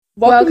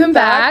Welcome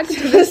back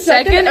to the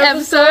second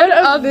episode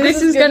of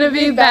This Is Gonna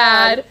Be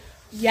Bad.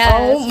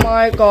 Yes. Oh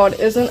my god,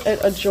 isn't it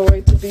a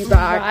joy to be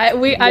back?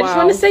 Right. I just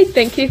want to say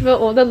thank you for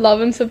all the love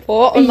and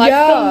support on the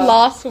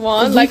last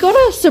one. We got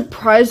a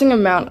surprising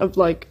amount of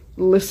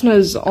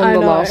listeners on the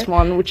last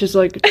one, which is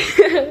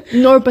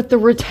no, but the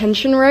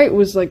retention rate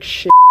was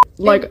shit.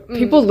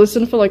 People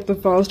listened for the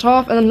first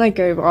half and then they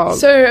gave up.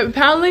 So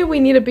apparently we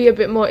need to be a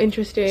bit more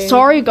interesting.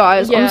 Sorry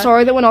guys, I'm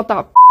sorry that we're not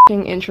that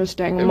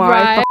interesting.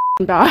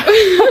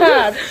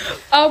 Bad.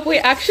 We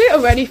actually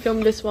already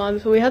filmed this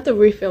one, so we had to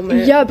refilm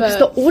it. Yeah, because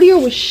the audio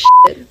was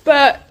shit.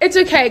 But it's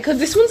okay, because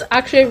this one's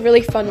actually a really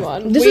fun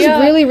one. This is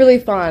really, really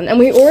fun. And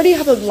we already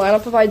have a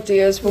lineup of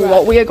ideas for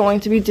what we are going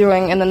to be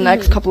doing in the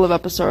next couple of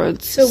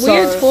episodes. So we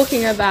are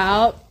talking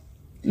about...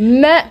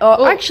 both.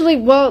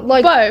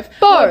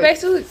 Well,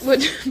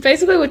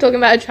 basically, we're talking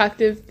about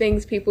attractive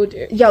things people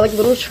do. Yeah,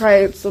 little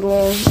traits,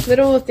 little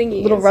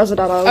thingies. Little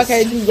residentals.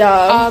 Okay,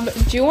 yeah.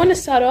 Do you want to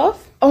start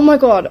off? Oh my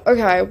god,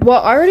 okay.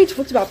 Well, I already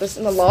talked about this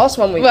in the last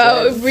one we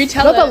did.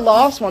 Retell Not the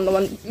last one, the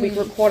one we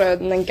recorded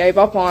and then gave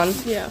up on.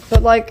 Yeah.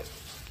 But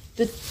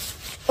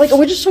are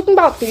we just talking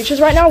about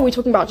features right now, or are we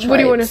talking about traits? What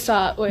do you want to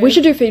start with? We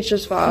should do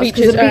features first,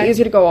 because it'd be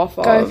easy to go off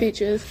of. Go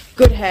features.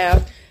 Good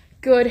hair.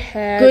 Good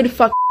hair. Good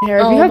fucking hair.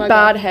 If you have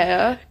bad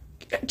hair...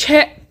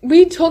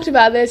 We talked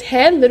about this.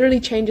 Hair literally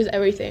changes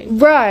everything.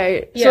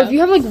 Right. Yeah. So if you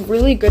have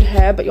really good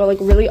hair, but you're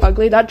really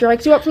ugly, that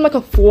drags you up from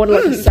a 4 to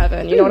a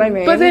 7. You know what I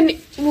mean? But then,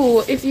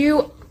 if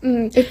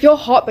you're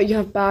hot but you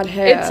have bad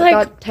hair,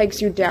 that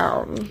takes you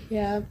down.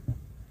 Yeah.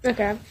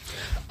 Okay.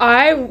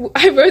 I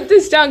wrote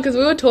this down because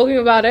we were talking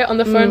about it on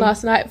the phone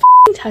last night.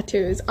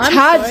 Tattoos.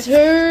 Tattoos.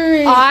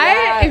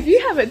 If you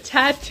have a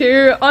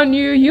tattoo on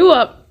you, you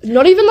are.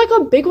 Not even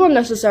a big one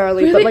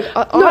necessarily, really? But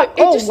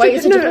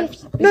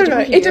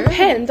it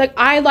depends.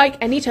 I like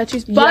any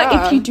tattoos, but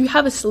if you do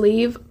have a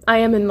sleeve, I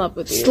am in love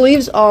with you.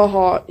 Sleeves are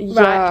hot,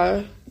 yeah.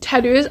 Right.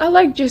 Tattoos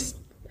are just,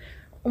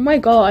 oh my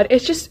god,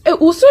 it's just,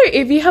 also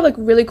if you have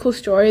really cool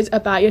stories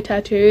about your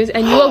tattoos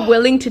and you are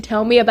willing to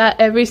tell me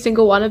about every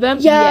single one of them.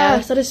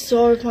 Yes, that is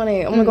so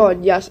funny. Oh my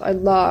god, yes, I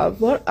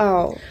love. What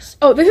else?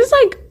 Oh, this is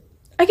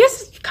I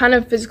guess it's kind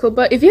of physical,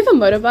 but if you have a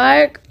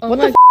motorbike, what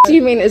the do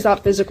you mean is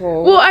that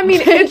physical? Well, I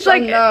mean, it's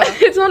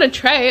it's not a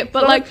trait,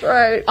 but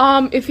right.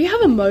 If you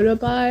have a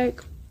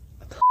motorbike,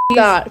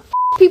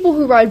 people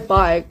who ride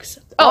bikes.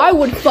 I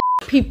would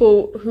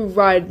people who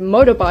ride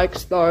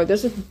motorbikes though.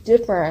 There's a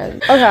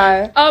difference.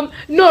 Okay.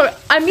 No,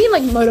 I mean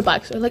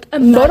motorbikes.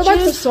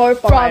 Motorbikes are so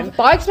fun.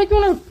 Bikes make me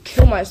want to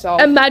kill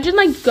myself. Imagine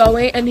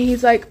going and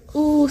he's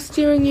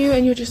steering you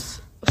and you're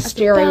just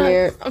steering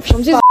you.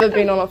 Shamziya's never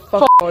been on a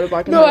fucking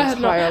motorbike in her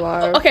entire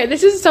life. Okay,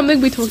 this is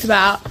something we talked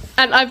about,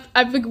 and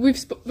we've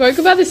spoke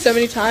about this so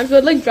many times.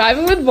 But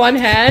driving with one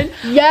hand.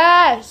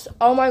 Yes.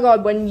 Oh my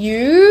god,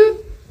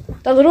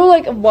 that little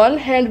one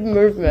hand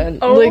movement.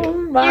 Oh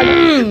my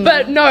god.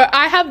 But no,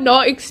 I have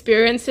not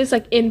experienced this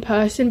in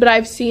person, but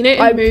I've seen it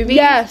in movies.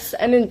 Yes,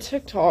 and in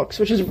TikToks,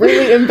 which is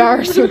really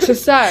embarrassing to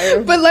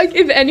say. But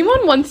if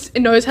anyone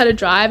knows how to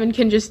drive and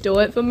can just do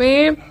it for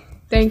me,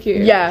 thank you.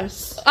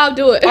 Yes. I'll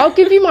do it. I'll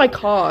give you my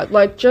card.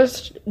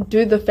 Just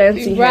do the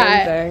fancy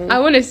hand thing. I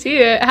want to see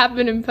it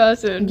happen in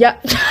person. Yeah.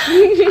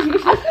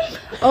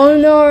 Oh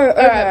no.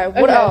 Okay,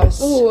 what else?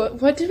 Ooh,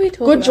 what did we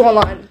talk about? Good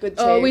jawline, good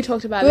teeth. Oh, we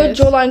talked about good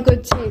jawline,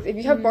 good teeth. If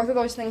you have both of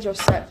those things, you're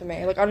set for me.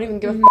 I don't even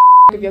give a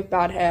if you have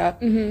bad hair.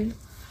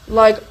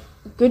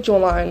 Good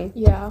jawline.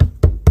 Yeah.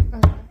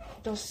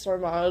 Does so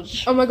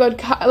much. Oh my god,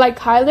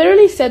 Kai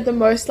literally said the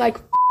most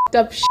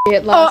up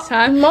shit last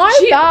time. My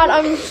bad,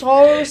 I'm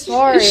so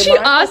sorry. She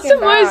asked the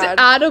most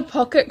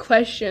out-of-pocket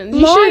questions.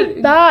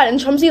 Bad, and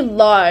Shamziya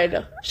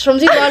lied.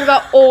 Shamziya lied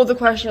about all the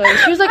questions.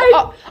 She was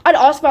I'd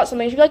ask about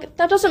something, she'd be like,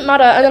 that doesn't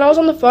matter. And then I was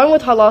on the phone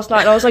with her last night,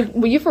 and I was like,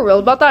 were you for real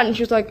about that? And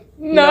she was like,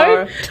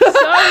 no.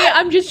 Sorry,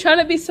 I'm just trying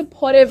to be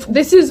supportive.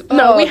 This is,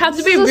 we have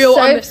to be real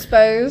on this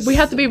space. We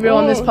have to be real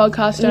on this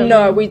podcast, don't we?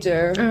 No, we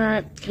do.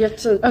 Alright. We have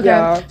to,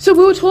 okay. So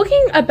we were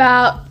talking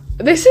about,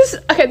 this is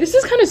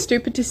kind of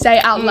stupid to say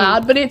out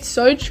loud, but it's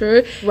so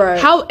true. Right.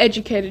 How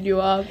educated you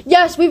are.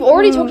 Yes, we've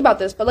already talked about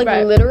this, but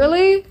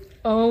literally.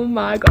 Oh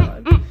my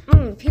god.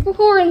 People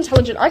who are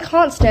intelligent. I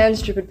can't stand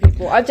stupid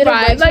people. I've dated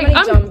way too many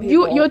dumb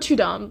people. You're too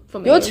dumb for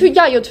me. You're too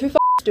f***ing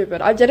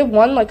stupid. I dated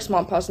one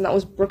smart person that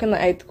was Brooke in the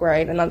 8th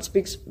grade, and that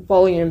speaks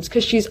volumes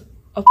because she's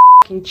a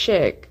f***ing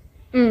chick.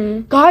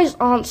 Guys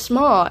aren't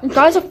smart.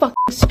 Guys are f***ing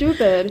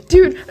stupid.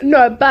 Dude,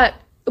 no, but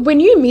when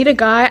you meet a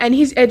guy and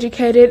he's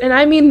educated, and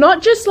I mean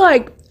not just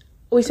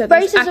we said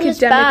this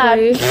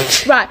academically,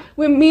 right?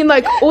 We mean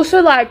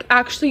also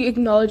actually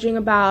acknowledging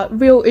about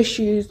real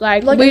issues,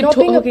 we're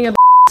talking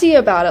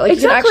about it.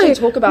 You can actually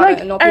talk about it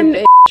and not be a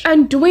bitch.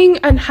 And doing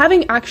and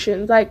having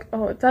actions. That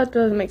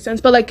doesn't make sense,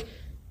 but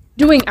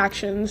doing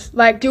actions,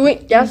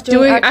 doing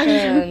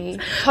actions,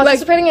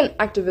 participating in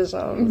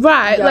activism,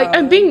 right?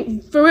 And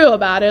being for real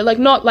about it,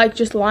 not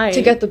just lying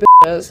to get the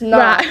bitches. No,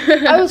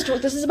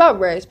 right. This is about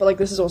race, but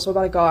this is also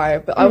about a guy.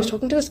 But I was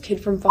talking to this kid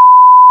from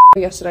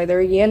yesterday.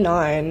 They're year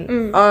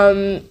 9,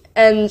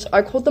 and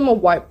I called them a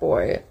white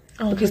boy.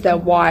 because they're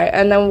white.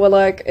 And then we're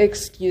like,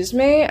 excuse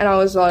me? And I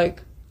was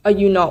like, are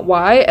you not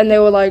white? And they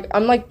were like,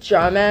 I'm like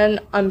German,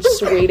 I'm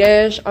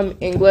Swedish, I'm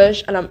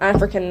English, and I'm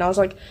African. And I was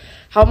like,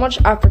 how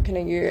much African are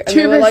you? And 2%.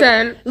 They were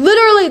like,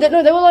 literally,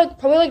 they were like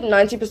probably like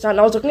 90%. And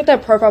I was looking at their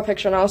profile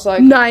picture and I was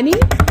like, 90?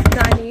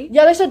 90?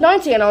 Yeah, they said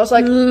 90, and I was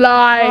like,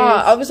 lies.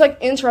 I was like,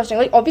 interesting.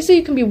 Like, obviously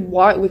you can be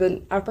white with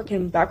an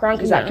African background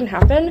because that can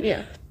happen.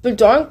 Yeah. But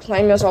don't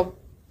claim yourself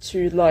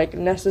to like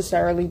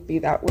necessarily be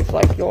that with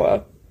like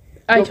your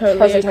totally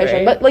presentation.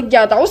 agree. But like,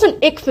 yeah, that was an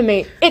ick for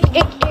me.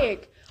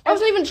 Ick. I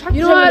wasn't even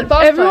attracted to him in the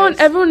first place.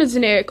 Everyone is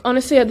an ick.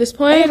 Honestly, at this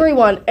point,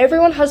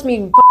 everyone has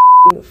me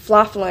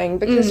flaffling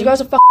because you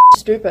guys are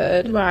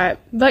stupid. Right.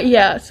 But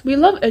yes, we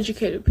love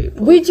educated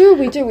people. We do.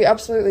 We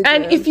absolutely do.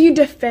 And if you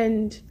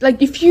defend,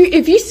 like, if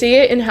you see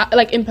it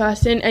in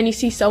person and you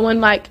see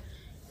someone like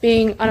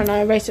being, I don't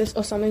know, racist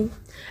or something,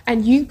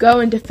 and you go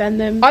and defend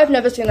them. I've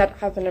never seen that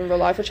happen in real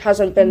life, which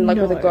hasn't been like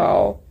with a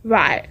girl.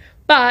 Right.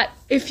 But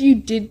if you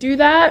did do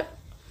that,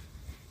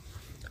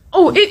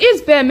 it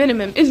is bare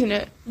minimum, isn't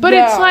it? But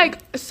it's like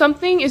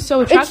something is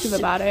so attractive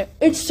about it.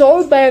 It's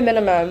so bare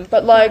minimum,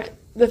 but like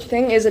the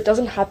thing is, it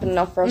doesn't happen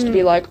enough for us to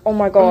be like, oh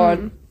my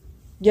god,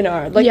 you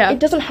know, like it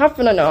doesn't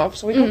happen enough.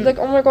 So we can't be like,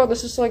 oh my god,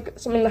 this is like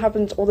something that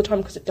happens all the time,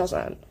 because it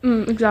doesn't.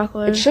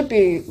 Exactly. It should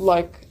be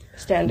like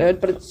standard,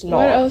 but it's not.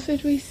 What else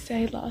did we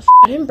say last?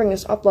 I didn't bring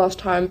this up last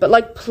time, but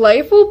like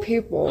playful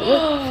people,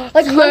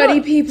 like flirty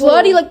people,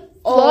 flirty.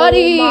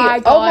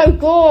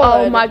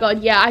 Oh my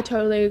god, yeah, I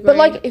totally agree. But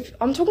like, if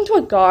I'm talking to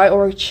a guy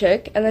or a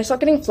chick and they start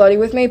getting flirty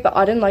with me, but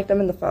I didn't like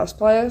them in the first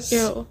place,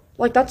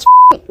 like that's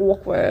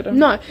awkward.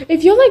 No,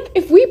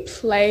 if we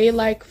play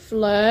like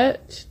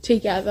flirt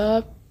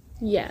together,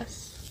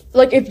 yes.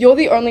 Like, if you're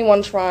the only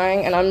one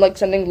trying and I'm like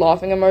sending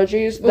laughing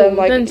emojis, then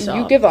like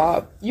you give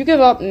up. You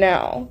give up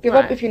now. Give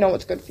up if you know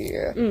what's good for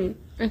you.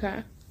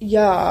 Okay.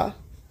 Yeah.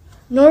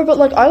 No, but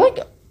like I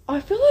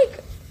feel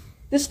like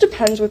this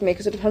depends with me,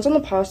 because it depends on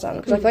the person.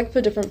 Because I feel like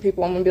for different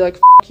people, I'm gonna be like,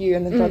 F you,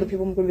 and then for other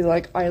people, I'm gonna be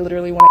like, I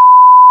literally want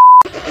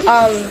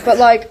to. But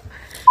like,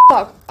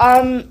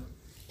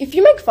 if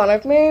you make fun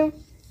of me,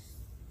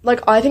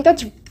 like, I think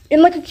that's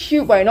in like a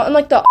cute way, not in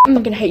like the I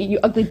fucking hate you,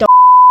 ugly dumb.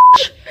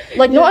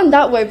 Like, not in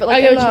that way, but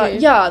like,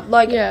 I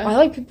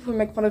like people who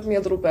make fun of me a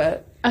little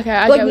bit. Okay,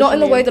 I like, not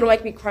in the way that'll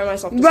make me cry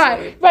myself to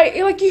sleep.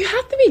 Right. Like, you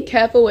have to be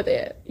careful with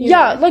it.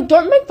 Yeah, like,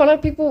 don't make fun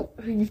of people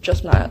who you've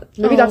just met.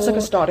 Maybe that's like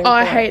a starting point.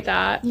 I hate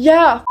that.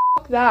 Yeah,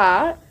 f***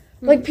 that.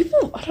 Like,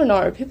 people, I don't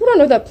know. People don't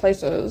know their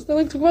places. They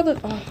like talk about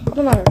I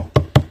don't know.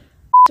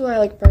 Do I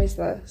like phrase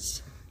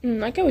this?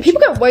 I get what people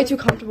get way too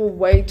comfortable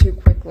way too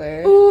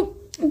quickly. Ooh,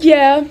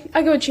 yeah,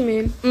 I get what you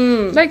mean.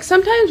 Like,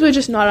 sometimes we're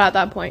just not at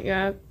that point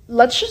yet.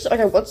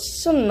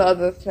 What's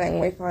another thing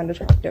we find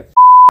attractive?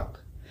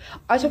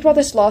 I talked about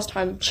this last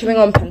time, chewing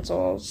on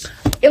pencils.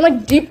 In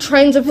like deep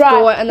trains of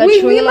thought, and then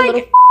chewing on a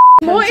little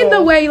more pencil. in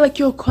the way like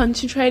you're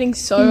concentrating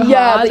so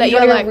hard that you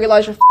you're don't like even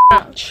realize you're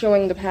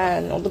chewing the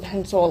pen or the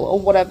pencil or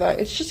whatever.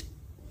 It's just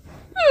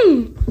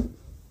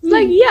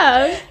like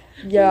yeah,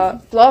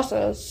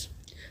 glasses.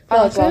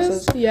 I like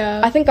glasses.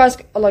 Yeah. I think guys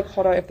are like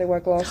hotter if they wear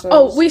glasses.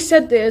 Oh, we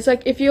said this.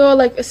 Like, if you're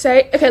like,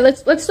 say, okay,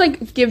 let's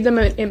like give them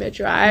an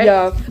image, right?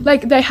 Yeah.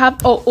 Like, they have.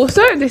 Oh,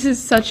 also, this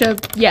is such a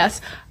yes.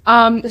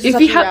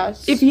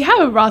 If you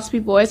have a raspy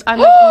voice, I'm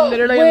like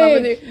literally in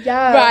love with you.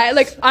 Yeah. Right.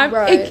 Like,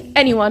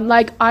 anyone.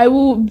 Like, I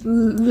will.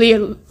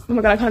 Oh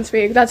my god, I can't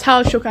speak. That's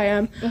how shook I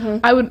am.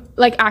 I would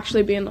like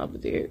actually be in love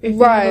with you if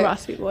you have a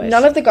raspy voice.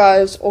 None of the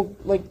guys or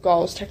like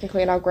girls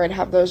technically in our grade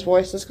have those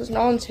voices because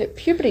no one's hit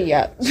puberty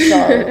yet.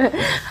 So.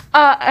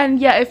 And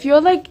yeah, if you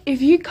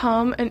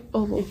come and I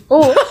didn't mean to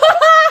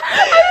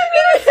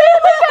say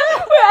it like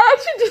that. Wait, I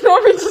actually did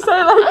not mean to say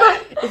it like that.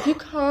 If you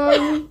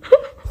come,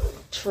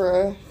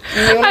 true.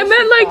 I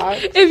meant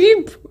like if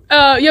you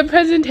your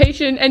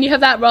presentation and you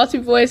have that raspy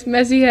voice,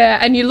 messy hair,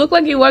 and you look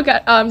like you work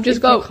at come.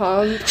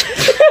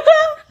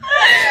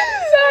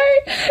 Sorry.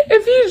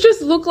 If you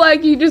just look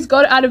like you just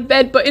got out of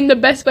bed, but in the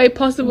best way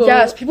possible.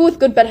 Yes, people with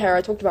good bed hair.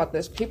 I talked about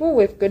this. People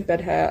with good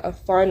bed hair are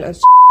fun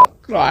as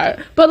right.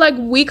 But like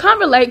we can't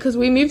relate because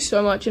we move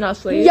so much in our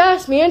sleep.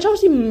 Yes, me and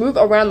Chelsea move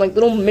around like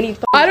little mini.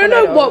 I don't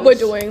know what we're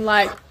doing.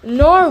 Like,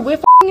 no, we're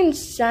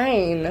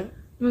insane. Oh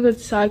my god,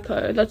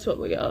 psycho. That's what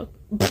we are.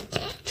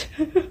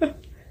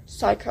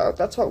 Psycho.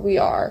 That's what we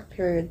are.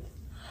 Period.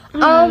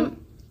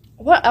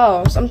 What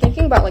else? I'm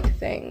thinking about like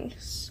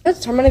things.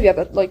 Let's turn the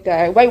other like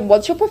day. Wait,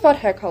 what's your preferred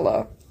hair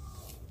color?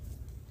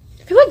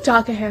 I feel like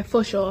darker hair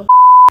for sure.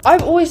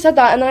 I've always said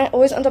that, and then I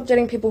always end up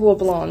dating people who are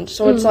blonde.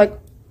 So it's like,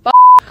 I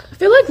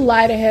feel like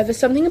lighter hair. There's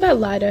something about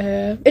lighter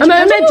hair. I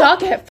meant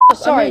darker hair.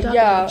 Sorry,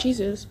 yeah.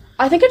 Jesus.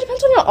 I think it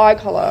depends on your eye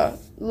color.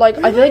 Like,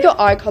 really? I feel like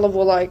your eye color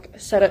will like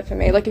set it for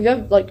me. Like, if you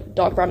have like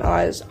dark brown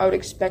eyes, I would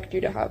expect you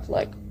to have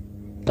like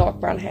dark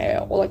brown hair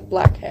or like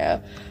black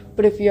hair.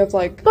 But if you have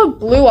like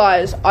blue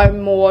eyes,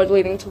 I'm more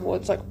leaning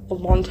towards like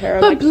blonde hair.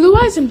 But like, blue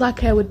eyes and black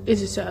hair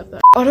is a serve though.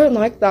 I don't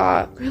like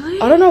that.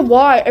 Really? I don't know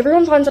why.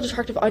 Everyone finds that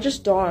attractive. I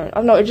just don't. I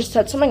don't know. It just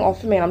sets something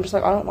off for me, and I'm just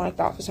like, I don't like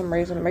that for some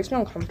reason. It makes me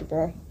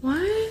uncomfortable.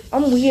 What?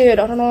 I'm weird.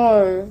 I don't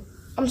know.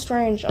 I'm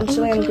strange. I'm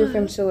silly. I'm goofy.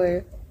 I'm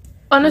silly.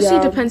 Honestly,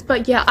 it depends.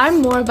 But yeah,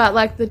 I'm more about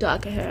like the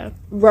darker hair.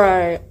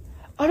 Right.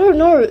 I don't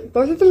know.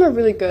 Both of them are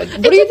really good.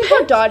 What do you think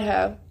about dyed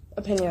hair?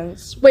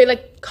 Opinions. Wait,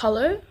 like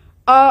color?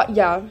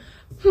 Yeah.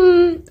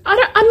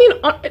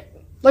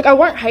 Like, I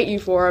won't hate you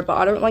for it, but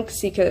I don't like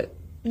seek it.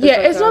 Yeah,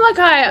 like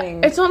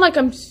it's not like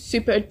I'm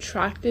super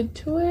attracted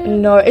to it.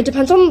 No, it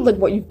depends on like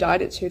what you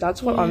dyed it to.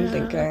 That's what I'm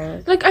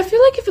thinking. Like, I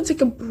feel like if it's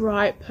like a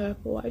bright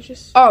purple, I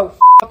just no.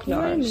 You know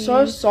what I mean?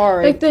 So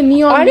sorry. Like the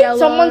neon yellow. I need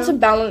someone to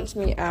balance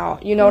me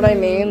out. You know what I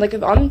mean? Like,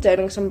 if I'm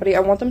dating somebody,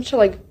 I want them to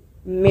like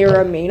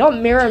mirror me, not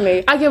mirror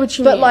me. I get what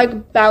you mean, but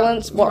like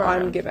balance what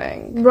I'm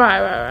giving.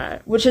 Right.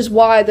 Which is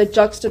why the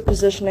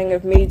juxtapositioning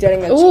of me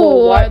dating a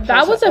tall white person.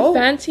 That was a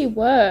fancy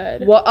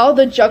word. What? Oh,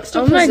 the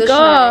juxtapositioning. Oh my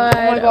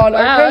god.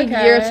 Wow,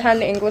 okay. Year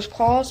 10 English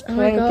class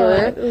playing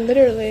through.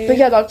 Literally. But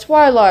yeah, that's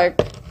why like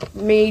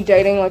me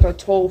dating like a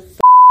tall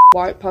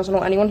white person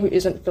or anyone who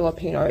isn't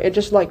Filipino, it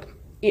just like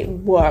it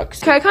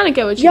works. Okay, I kind of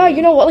get what you mean. Yeah,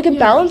 you know what? Like it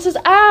balances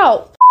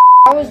out.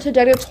 I was to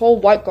date a tall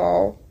white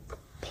girl.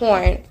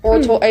 Point or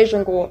a tall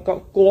Asian girl.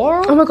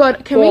 Oh my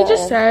god, can we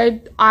just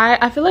say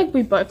I feel like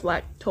we both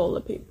like taller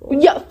people.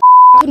 Yeah,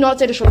 I could not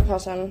date a shorter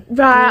person.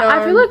 Right, no.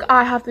 I feel like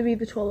I have to be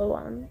the taller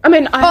one. I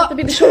mean, I have to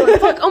be the shorter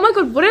one. Like, oh my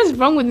god, what is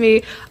wrong with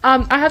me?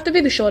 I have to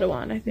be the shorter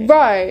one, I think.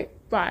 Right.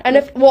 And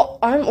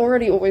I'm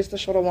already always the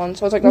shorter one,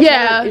 so it's like that's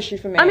not an issue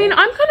for me. I mean,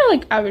 I'm kind of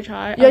like average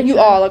height. Yeah, you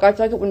are. Like, I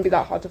feel like it wouldn't be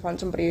that hard to find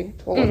somebody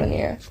taller than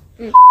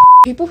you.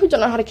 People who don't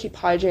know how to keep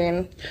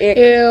hygiene.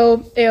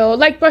 Ew.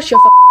 Like, brush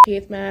your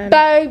teeth, man.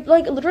 Babe,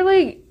 like,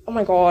 literally, oh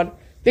my god.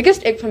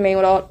 Biggest ick for me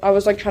when I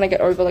was, like, trying to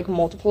get over, like,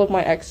 multiple of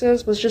my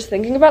exes was just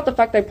thinking about the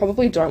fact they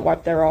probably don't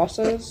wipe their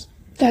asses.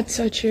 That's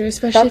so true,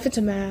 especially if it's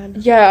a man.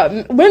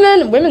 Yeah,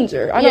 women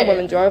do. I know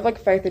women do. I have, like,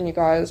 faith in you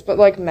guys. But,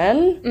 like,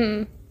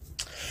 men,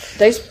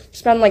 they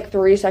spend, like,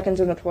 3 seconds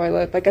in the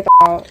toilet. Like, get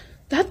the out.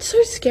 That's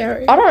so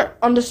scary. I don't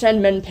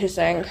understand men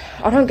pissing.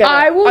 I don't get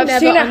it. I've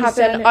seen it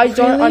happen. I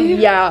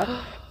don't,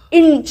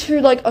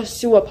 into, like, a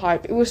sewer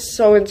pipe. It was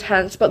so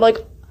intense. But, like,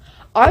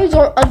 I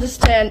don't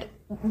understand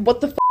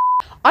what the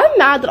I'm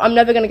mad that I'm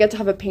never gonna get to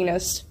have a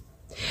penis.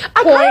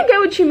 I kind of get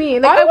what you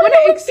mean. Like, I want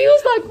to. It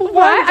feels like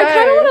why? I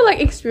kind of want to like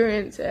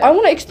experience it. I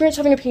want to experience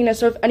having a penis.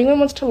 So if anyone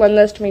wants to lend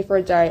this to me for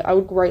a day, I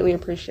would greatly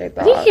appreciate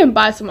that. I think you can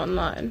buy some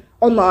online.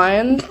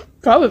 Online?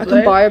 Probably. I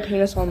can buy a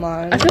penis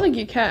online. I feel like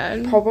you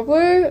can.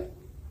 Probably.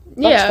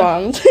 That's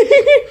fun.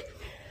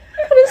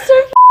 That is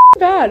so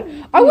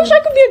bad. I wish I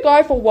could be a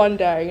guy for one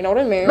day. You know what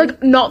I mean?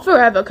 Like, not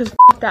forever, because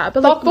that.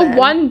 But like for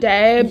one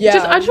day, I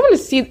just want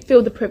to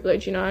feel the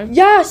privilege. You know?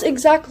 Yes,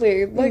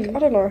 exactly. Like I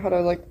don't know how to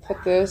like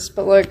put this,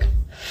 but like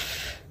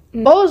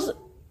those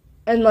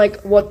and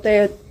like what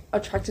they're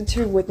attracted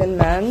to within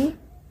men.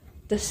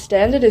 The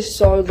standard is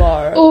so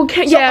low.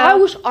 Okay, so I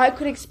wish I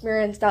could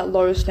experience that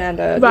low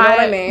standard. Right, you know what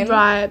I mean?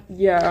 Right.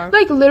 Yeah.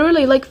 Like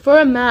literally, like for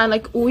a man,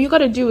 like all you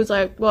gotta do is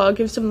like,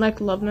 give some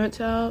like love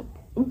notes out.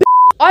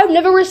 I've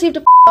never received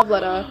a love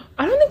letter.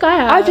 I don't think I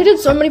have. I've dated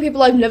so many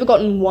people, I've never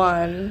gotten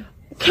one.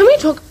 Can we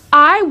talk?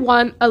 I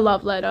want a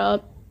love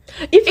letter.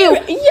 If you,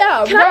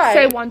 can I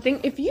say one thing?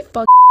 If you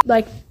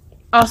like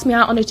ask me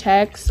out on a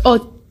text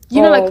or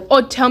you know like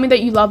or tell me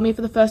that you love me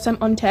for the first time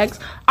on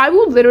text, I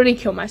will literally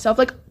kill myself.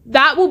 Like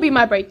that will be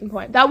my breaking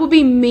point. That will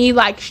be me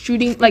like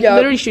shooting, like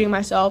literally shooting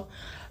myself.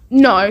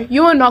 No,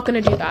 you are not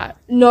gonna do that.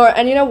 No,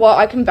 and you know what?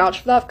 I can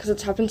vouch for that because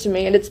it's happened to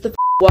me, and it's the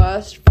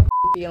worst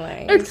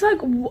feeling. It's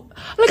like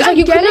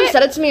you couldn't have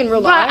said it to me in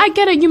real life. Right, I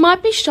get it. You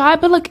might be shy,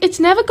 but like it's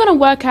never gonna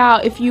work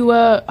out if you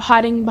were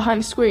hiding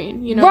behind a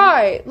screen. You know?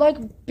 Right? Like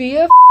be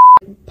a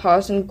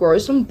person, grow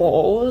some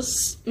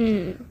balls.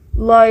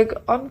 Like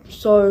I'm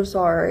so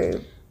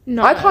sorry.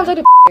 No, I can't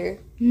date a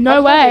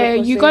No way.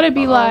 You gotta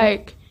be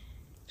like.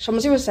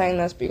 Shamziya was saying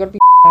this, but you gotta be.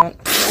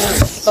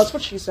 That's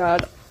what she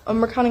said.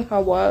 I'm recounting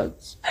her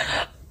words.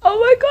 Oh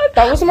my god,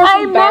 that was the most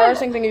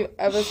embarrassing thing you've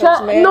ever said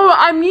to me. No,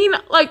 I mean,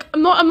 like,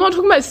 I'm not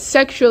talking about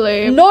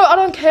sexually. No, I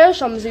don't care,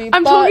 Shamzi.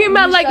 I'm talking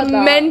about like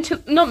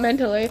not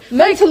mentally.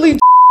 Mentally,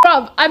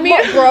 bruv. I mean,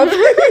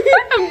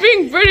 I'm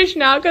being British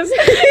now because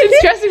it's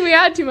stressing me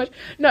out too much.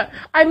 No,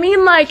 I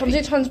mean like.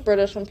 Shamzi turns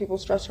British when people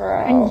stress her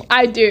out.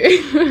 I do.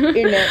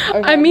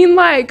 Okay. I mean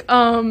like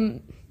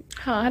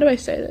how do I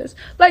say this?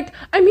 Like,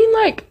 I mean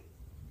like.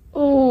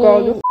 Oh.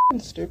 God, you're f***ing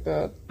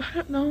stupid. I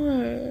don't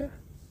know.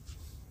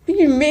 What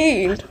do you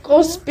mean?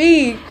 Go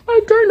speak.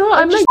 I don't know.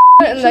 I'm like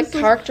and like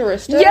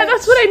characteristics. Yeah,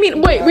 that's what I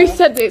mean. Wait, we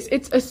said this.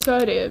 It's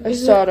assertive.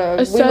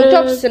 Assertive. We looked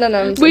up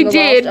synonyms. We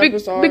did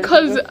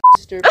because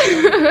stupid.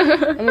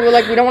 And we were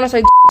like, we don't want to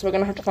say, so we're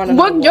gonna have to find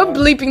another word. You're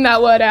bleeping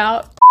that word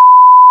out.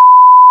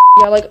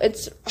 Yeah, like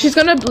it's. She's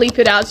gonna bleep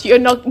it out. So you're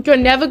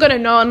never gonna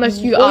know unless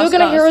you ask. All you're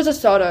gonna hear is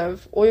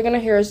assertive. All you're gonna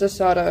hear is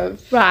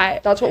assertive.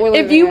 Right. That's what we're.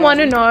 If you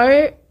want to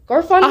know,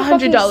 go find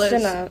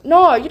 $100.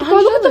 No, you go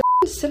look at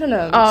the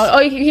synonyms. Oh,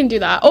 you can do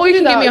that. Or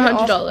you can give me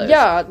 $100.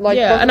 Yeah, like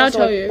and I'll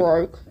tell you.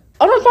 Broke.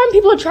 I don't find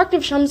people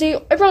attractive,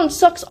 Shamzi. Everyone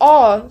sucks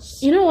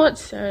ass. You know what,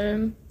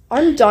 Sam?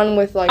 I'm done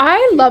with, like,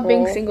 I love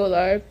being single,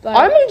 though. Like,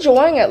 I'm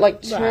enjoying it,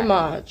 like, too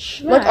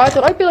much. Right. Like, I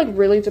thought I'd be, like,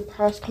 really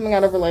depressed coming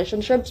out of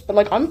relationships, but,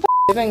 like, I'm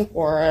living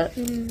for it.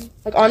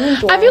 Like, I'm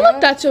enjoying it. I feel like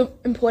that's an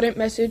important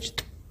message.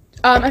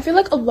 I feel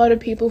like a lot of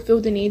people feel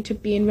the need to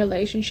be in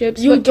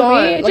relationships. You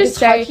don't. Like, just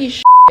say,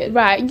 shit.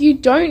 Right, you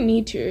don't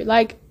need to.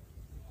 Like,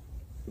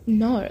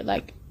 no,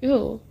 like,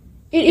 ew.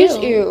 It is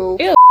ew.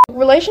 Ew.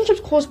 Relationships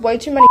cause way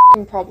too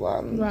many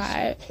problems.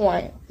 Right.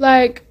 Point.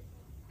 Like,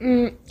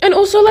 and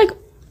also, like,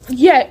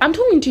 yeah, I'm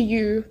talking to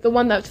you, the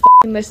one that's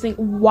listening.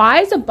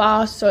 Why is the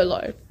bar so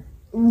low?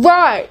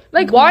 Right.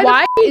 Like, why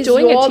are you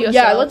doing it to yourself?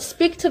 Yeah, let's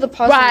speak to the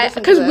person. Right,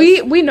 because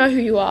we know who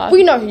you are.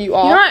 We know who you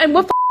are. You know, and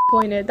we're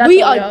disappointed. That's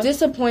we are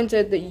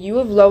disappointed that you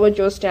have lowered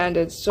your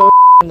standards so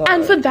low.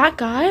 And for that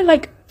guy,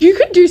 like, you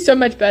could do so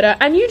much better,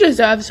 and you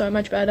deserve so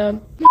much better.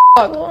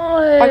 Fuck.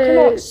 I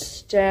cannot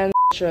stand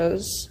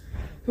bitches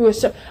who are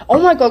so... Oh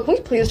my god, can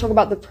we please talk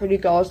about the pretty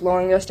girls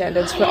lowering their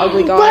standards for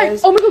ugly guys?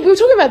 Right. Oh my god, we were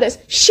talking about this.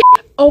 Shit.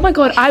 Oh my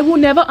god, I will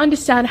never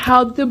understand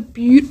how the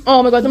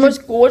oh my god, the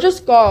most gorgeous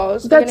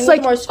girls that's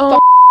like the most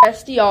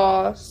bestie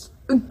ass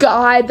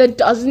guy that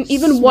doesn't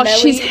even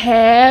wash his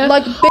hair.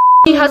 Like,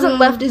 he hasn't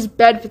left his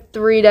bed for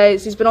 3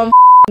 days. He's been on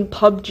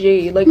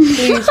PUBG. Like,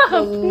 please, for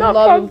the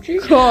love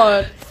of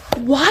God.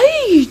 Why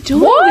are you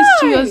doing this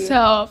to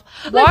yourself?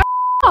 Like,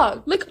 why?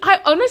 Like, I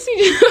honestly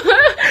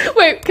just...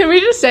 Wait, can we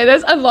just say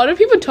this? A lot of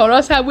people told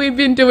us how we've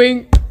been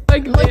doing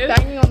like this.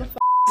 Banging on the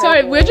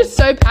Sorry, we're just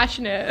so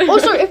passionate.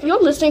 Also, if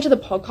you're listening to the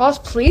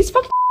podcast, please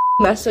fucking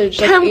message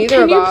like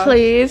either of us. Can you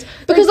please?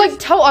 Because like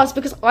tell us,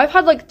 because I've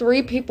had like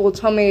 3 people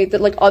tell me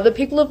that like other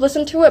people have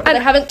listened to it, but they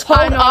haven't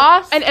told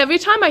us. And every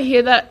time I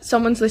hear that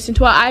someone's listened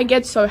to it, I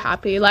get so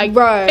happy. Like,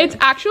 it's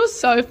actually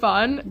so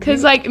fun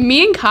because like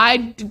me and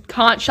Kai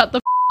can't shut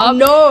the up.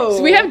 No,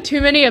 so we have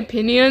too many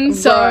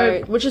opinions.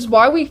 So which is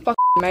why we fucking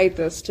made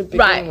this to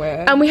begin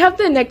with. And we have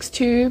the next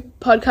 2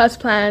 podcast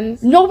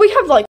plans. No, we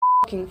have like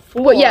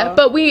 4. Well, yeah,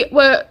 but we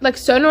were like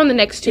certain on the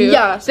next 2.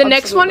 Yes, the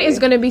next one is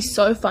going to be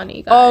so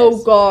funny, guys.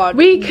 Oh god,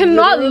 we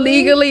cannot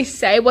legally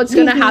say what's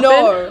going to happen.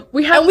 No,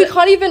 we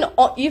can't even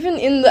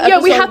in the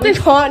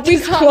episode,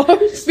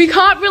 we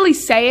can't really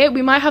say it.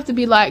 We might have to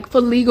be like, for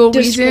legal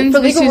reasons.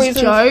 For legal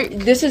reasons, joke.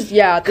 This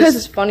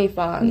is funny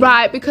fun.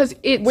 Right, because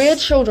we're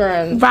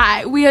children.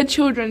 Right, we are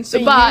children.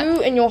 So, but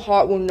you in your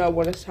heart will know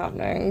what is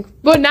happening.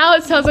 But now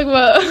it sounds like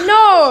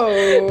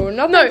we're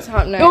nothing's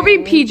happening. It will be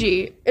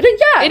PG.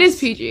 It is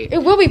PG. It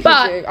will be PG.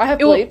 I have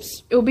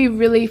bleeps. It will be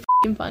really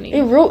f***ing funny.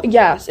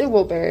 Yes, it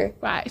will be.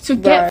 Right, so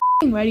get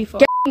f***ing ready for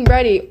it. Getting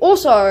ready.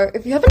 Also,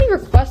 if you have any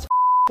requests to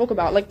talk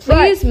about, like,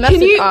 please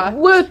message us.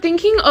 We're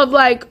thinking of,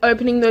 like,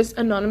 opening those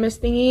anonymous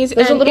thingies.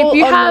 There's a little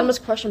anonymous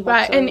question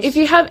boxes. Right, and if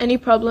you have any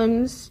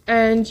problems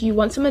and you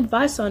want some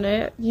advice on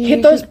it,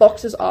 hit those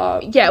boxes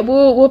up. Yeah,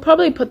 we'll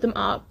probably put them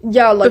up.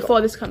 Yeah, like, before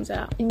this comes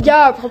out.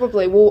 Yeah,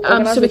 probably. We'll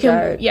organize so we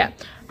can. Yeah.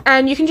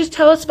 And you can just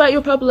tell us about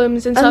your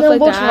problems and stuff like that.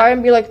 And then we'll try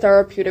and be, like,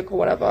 therapeutic or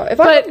whatever. If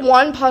I have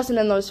one person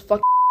in those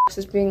fucking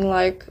boxes being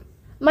like,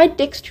 my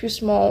dick's too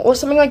small, or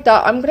something like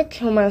that, I'm gonna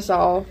kill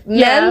myself.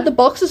 Yeah. Then the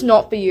box is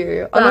not for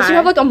you. Unless you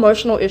have, like,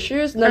 emotional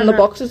issues, then the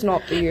box is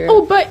not for you.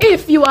 Oh, but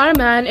if you are a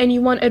man and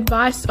you want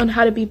advice on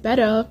how to be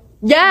better...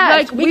 Yeah,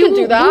 like, we can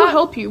do that. We'll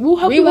help you. We'll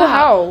help you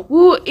out.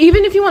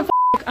 Even if you want...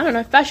 I don't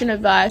know, fashion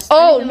advice.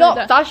 Oh, not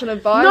like fashion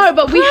advice. No,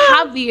 but we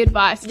have the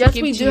advice. Yes,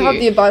 we do have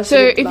the advice. So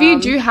if you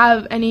do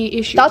have any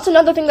issues, that's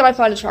another thing that I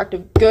find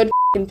attractive. Good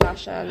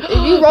fashion.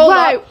 If you roll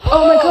up,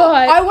 oh my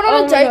god! I went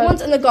on a date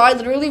once, and the guy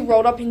literally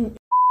rolled up in.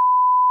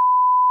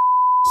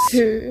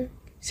 Who?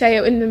 Say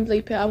it and then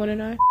bleep it. I want to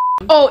know.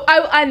 Oh,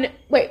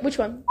 wait, which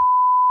one?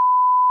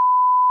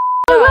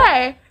 No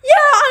way. Yeah,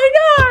 I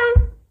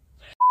know.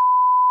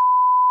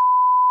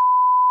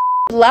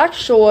 Black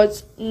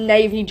shorts,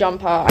 navy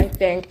jumper, I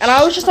think. And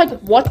I was just like,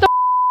 what the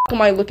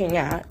am I looking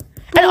at?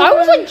 And I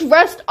was like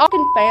dressed up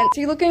and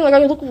fancy looking, like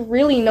I look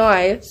really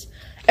nice.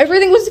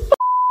 Everything was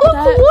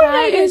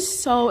that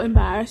is so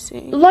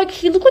embarrassing. Like,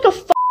 he looked like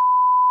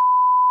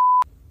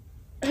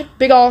a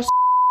big ass.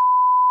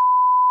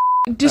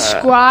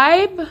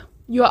 Describe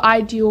your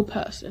ideal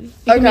person.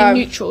 You can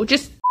be neutral,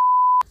 just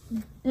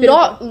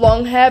not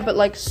long hair, but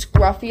like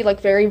scruffy,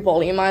 like very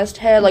volumized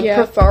hair, like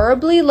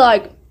preferably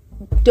like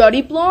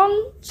dirty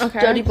blonde.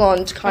 Dirty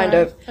blonde, kind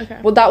of.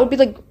 Okay. Well, that would be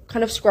like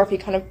kind of scruffy,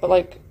 kind of, but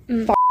like. I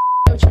know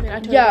what you mean. I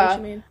totally know what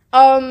you mean.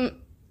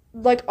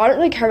 Like, I don't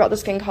really care about the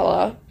skin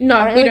color. No,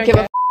 I don't really give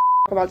a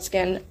about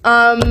skin.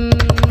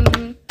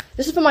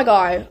 This is for my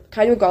guy.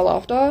 Can I do a girl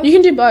after? You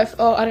can do both.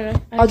 Oh, I don't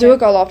know. I'll do a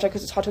girl after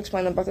because it's hard to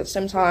explain them both at the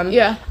same time.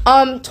 Yeah.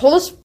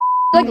 Tallest,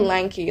 like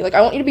lanky. Like,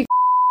 I want you to be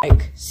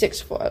like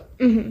 6 foot.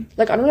 Mm-hmm.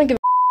 Like, I don't really give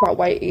a about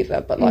weight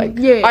either, but like,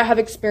 I have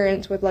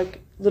experience with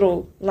like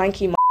little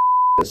lanky.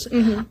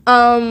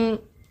 Mm-hmm.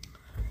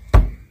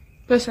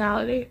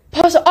 Personality.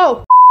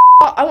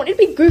 I want you to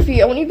be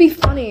goofy. I want you to be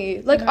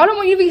funny. Like, I don't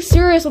want you to be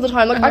serious all the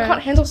time. Like, I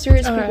can't handle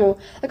serious people.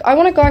 Like, I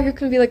want a guy who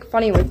can be, like,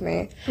 funny with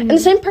me. Mm-hmm. And the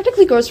same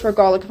practically goes for a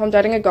girl. Like, if I'm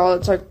dating a girl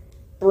that's, like,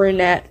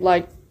 brunette,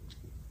 like,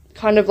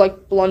 kind of,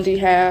 like, blondie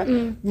hair,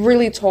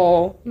 really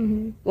tall,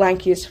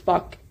 lanky as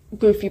fuck,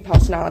 goofy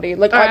personality.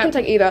 Like, I can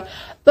take either.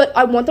 But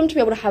I want them to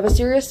be able to have a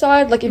serious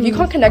side. Like, if you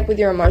can't connect with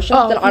your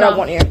emotions, then I don't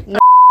want you. No,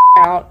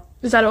 out.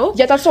 Is that all?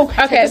 Yeah, that's all.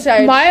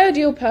 Okay, my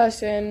ideal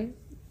person,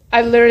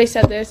 I literally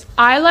said this.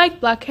 I like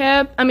black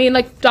hair. I mean,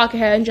 like, darker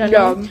hair in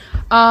general. Yeah.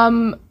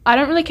 I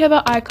don't really care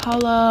about eye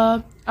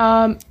color.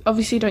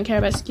 Obviously don't care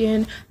about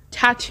skin.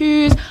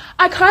 Tattoos.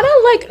 I kind of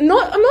like, I'm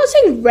not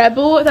saying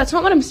rebel. That's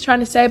not what I'm trying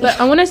to say. But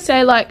I want to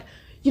say, like,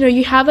 you know,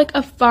 you have, like,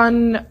 a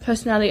fun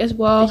personality as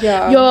well.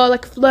 Yeah. You're,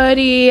 like,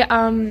 flirty.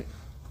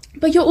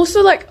 But you're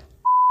also, like,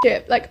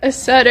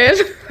 assertive.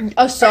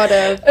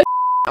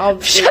 I'll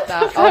believe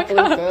that. I'll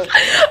believe it.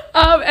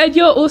 And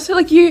you're also,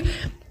 like,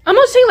 I'm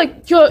not saying,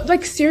 like, you're,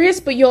 like, serious,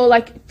 but you're,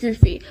 like,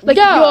 goofy. Like,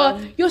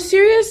 you're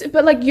serious,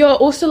 but, like, you're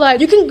also, like,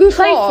 you can goof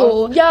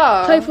playful. Off.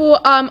 Yeah. Playful.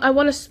 I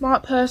want a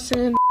smart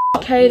person,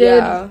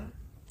 educated. Yeah.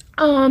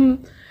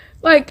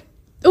 Like,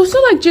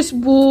 also, like, just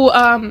will,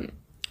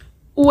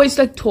 always,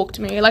 like, talk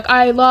to me. Like,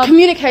 I love...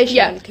 Communication.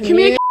 Yeah.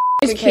 Communication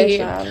is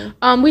key.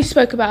 We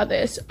spoke about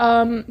this.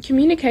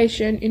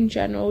 Communication in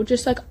general,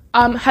 just, like,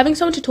 having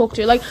someone to talk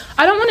to. Like,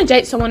 I don't want to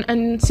date someone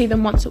and see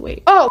them once a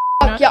week. Oh,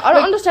 yeah, I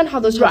don't understand how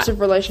those types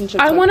of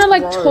relationships I want to,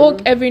 like,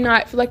 talk every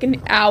night for, like,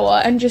 an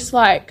hour and just,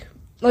 like...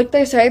 Like,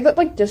 they say that,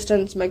 like,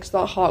 distance makes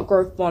the heart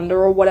grow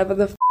fonder or whatever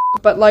the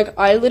but, like,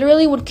 I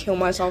literally would kill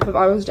myself if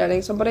I was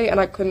dating somebody and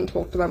I couldn't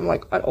talk to them,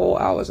 like, at all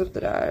hours of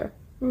the day.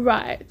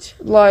 Right.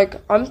 Like,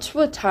 I'm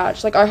too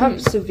attached. Like, I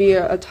have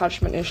severe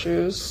attachment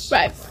issues.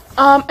 Right.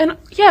 And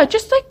yeah,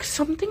 just like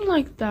something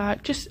like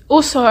that. Just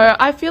also,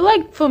 I feel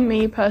like for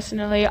me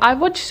personally, I've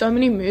watched so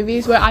many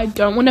movies where I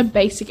don't want a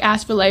basic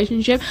ass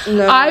relationship.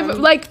 No. I've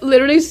like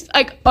literally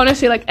like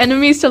honestly like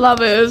enemies to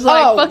lovers,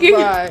 like fucking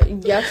right.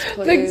 Yes,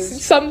 please. Like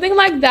something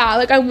like that.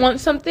 Like I want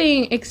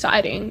something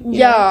exciting.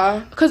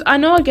 Yeah. Because I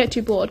know I'll get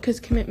too bored because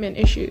commitment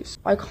issues.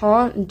 I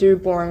can't do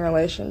boring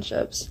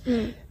relationships.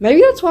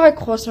 Maybe that's why I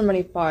cause so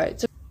many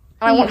fights.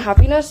 I want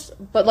happiness,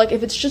 but like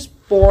if it's just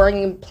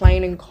boring and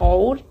plain and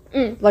cold,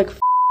 like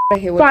I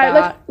hear with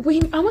that.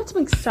 Like I want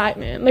some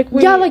excitement. Like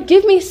like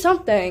give me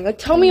something. Like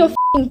tell me your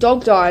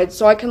dog died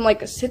so I can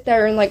like sit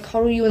there and like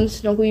cuddle you and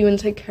snuggle you and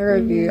take care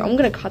of you. I'm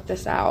gonna cut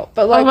this out.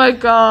 But like, oh my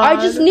god,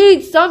 I just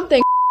need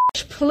something.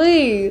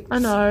 Please. I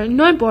know.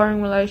 No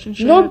boring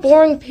relationships. No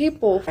boring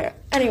people.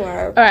 Anyway.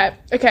 All right.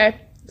 Okay.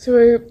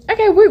 So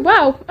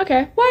wow.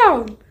 Okay.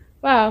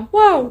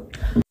 Wow.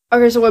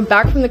 Okay, so we're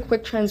back from the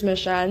quick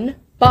transmission,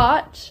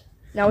 but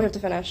now we have to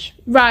finish.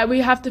 Right, we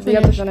have to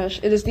finish.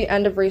 It is the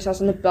end of recess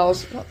and the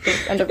bell's not the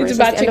end of recess.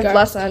 It's the end of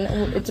lesson.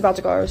 It's about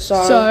to go.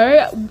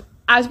 So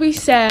as we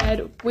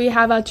said, we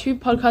have our 2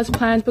 podcast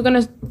plans. We're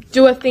gonna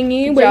do a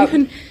thingy where you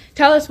can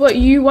tell us what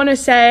you want to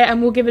say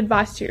and we'll give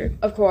advice to you.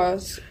 Of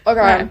course.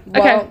 Okay.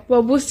 Right.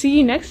 Well, we'll see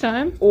you next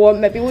time. Or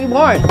maybe we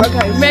won't.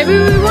 Okay. Maybe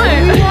we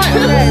won't.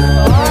 Okay.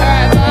 Bye.